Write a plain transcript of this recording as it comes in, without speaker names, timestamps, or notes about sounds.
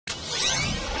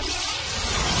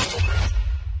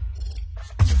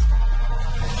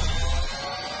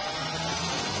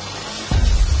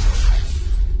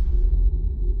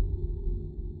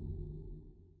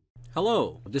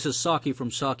Hello, this is Saki from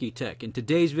Saki Tech. In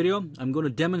today's video, I'm going to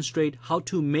demonstrate how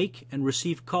to make and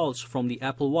receive calls from the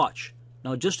Apple Watch.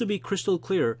 Now, just to be crystal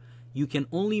clear, you can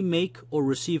only make or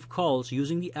receive calls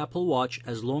using the Apple Watch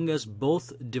as long as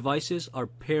both devices are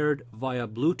paired via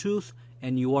Bluetooth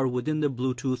and you are within the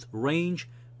Bluetooth range,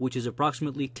 which is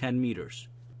approximately 10 meters.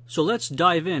 So let's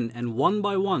dive in and one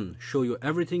by one show you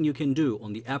everything you can do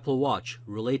on the Apple Watch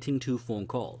relating to phone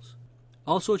calls.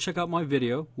 Also check out my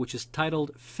video, which is titled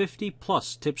 50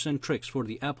 plus tips and tricks for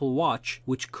the Apple Watch,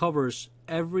 which covers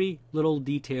every little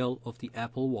detail of the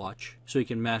Apple Watch so you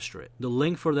can master it. The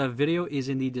link for that video is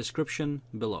in the description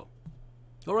below.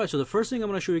 Alright, so the first thing I'm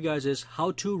going to show you guys is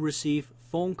how to receive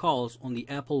phone calls on the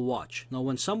Apple Watch. Now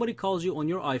when somebody calls you on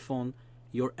your iPhone,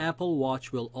 your Apple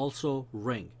Watch will also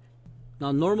ring.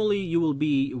 Now normally you will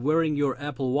be wearing your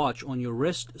Apple Watch on your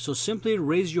wrist, so simply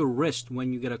raise your wrist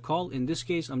when you get a call. In this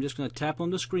case, I'm just going to tap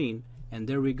on the screen and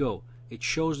there we go. It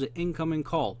shows the incoming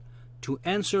call. To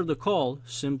answer the call,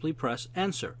 simply press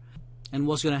answer. And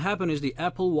what's going to happen is the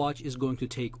Apple Watch is going to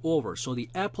take over. So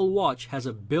the Apple Watch has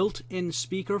a built-in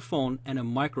speakerphone and a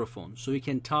microphone, so you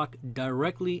can talk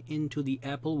directly into the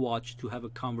Apple Watch to have a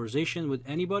conversation with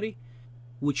anybody.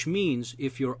 Which means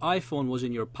if your iPhone was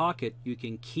in your pocket, you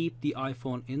can keep the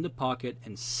iPhone in the pocket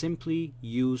and simply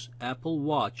use Apple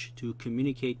Watch to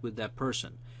communicate with that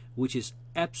person, which is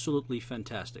absolutely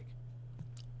fantastic.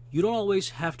 You don't always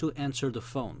have to answer the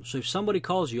phone. So if somebody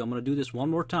calls you, I'm going to do this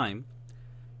one more time.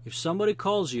 If somebody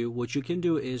calls you, what you can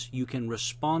do is you can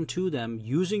respond to them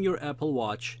using your Apple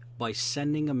Watch by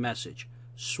sending a message.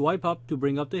 Swipe up to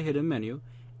bring up the hidden menu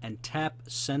and tap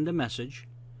send a message.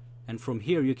 And from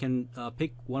here you can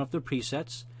pick one of the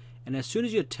presets, and as soon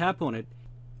as you tap on it,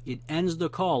 it ends the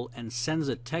call and sends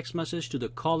a text message to the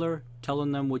caller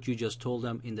telling them what you just told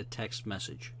them in the text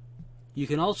message. You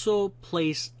can also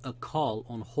place a call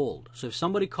on hold. So if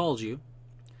somebody calls you,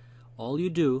 all you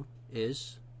do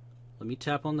is, let me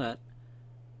tap on that,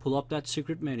 pull up that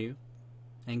secret menu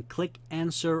and click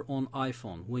answer on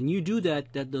iPhone. When you do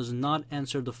that, that does not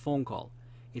answer the phone call.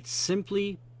 It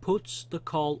simply puts the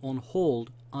call on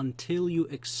hold until you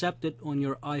accept it on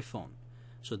your iPhone.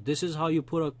 So this is how you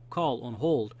put a call on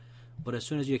hold, but as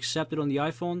soon as you accept it on the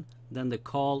iPhone, then the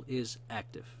call is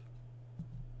active.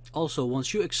 Also,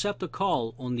 once you accept the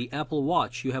call on the Apple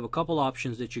Watch, you have a couple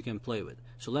options that you can play with.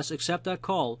 So let's accept that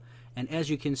call, and as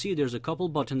you can see, there's a couple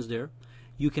buttons there.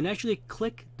 You can actually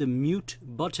click the mute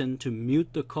button to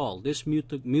mute the call. This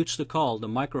mutes the call, the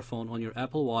microphone on your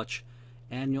Apple Watch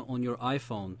and on your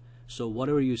iPhone. So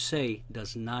whatever you say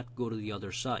does not go to the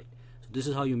other side. So this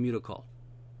is how you mute a call.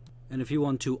 And if you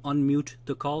want to unmute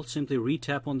the call, simply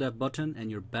re-tap on that button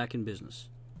and you're back in business.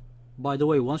 By the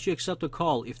way, once you accept the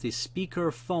call, if the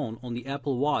speaker phone on the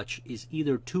Apple Watch is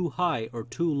either too high or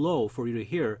too low for you to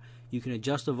hear, you can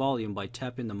adjust the volume by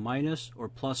tapping the minus or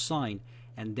plus sign,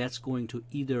 and that's going to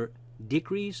either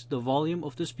decrease the volume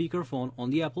of the speaker phone on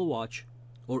the Apple Watch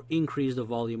or increase the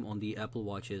volume on the Apple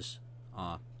Watch's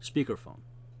speakerphone.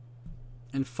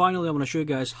 And finally, I'm going to show you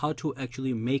guys how to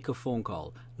actually make a phone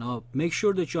call. Now, make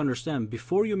sure that you understand,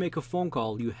 before you make a phone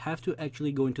call, you have to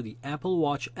actually go into the Apple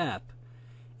Watch app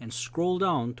and scroll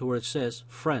down to where it says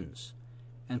Friends.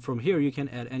 And from here, you can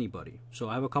add anybody. So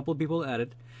I have a couple of people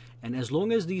added. And as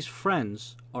long as these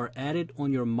friends are added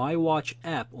on your My Watch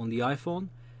app on the iPhone,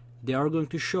 they are going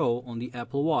to show on the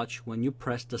Apple Watch when you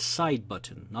press the side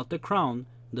button. Not the crown,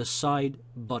 the side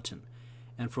button.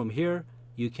 And from here,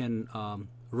 you can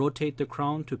rotate the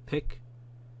crown to pick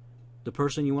the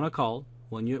person you want to call.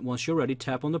 Once you're ready,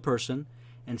 tap on the person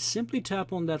and simply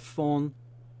tap on that phone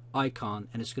icon,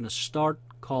 and it's going to start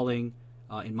calling,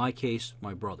 in my case,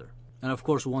 my brother. And of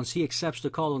course, once he accepts the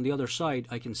call on the other side,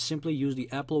 I can simply use the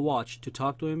Apple Watch to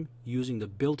talk to him using the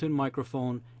built-in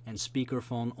microphone and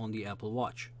speakerphone on the Apple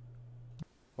Watch.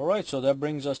 Alright, so that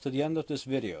brings us to the end of this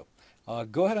video.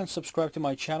 Go ahead and subscribe to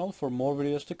my channel for more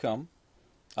videos to come.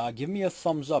 Give me a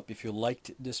thumbs up if you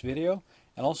liked this video,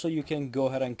 and also you can go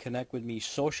ahead and connect with me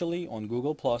socially on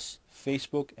Google+,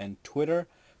 Facebook, and Twitter,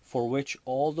 for which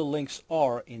all the links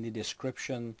are in the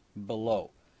description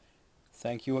below.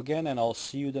 Thank you again, and I'll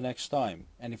see you the next time.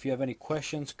 And if you have any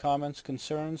questions, comments,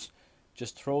 concerns,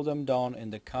 just throw them down in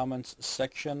the comments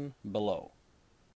section below.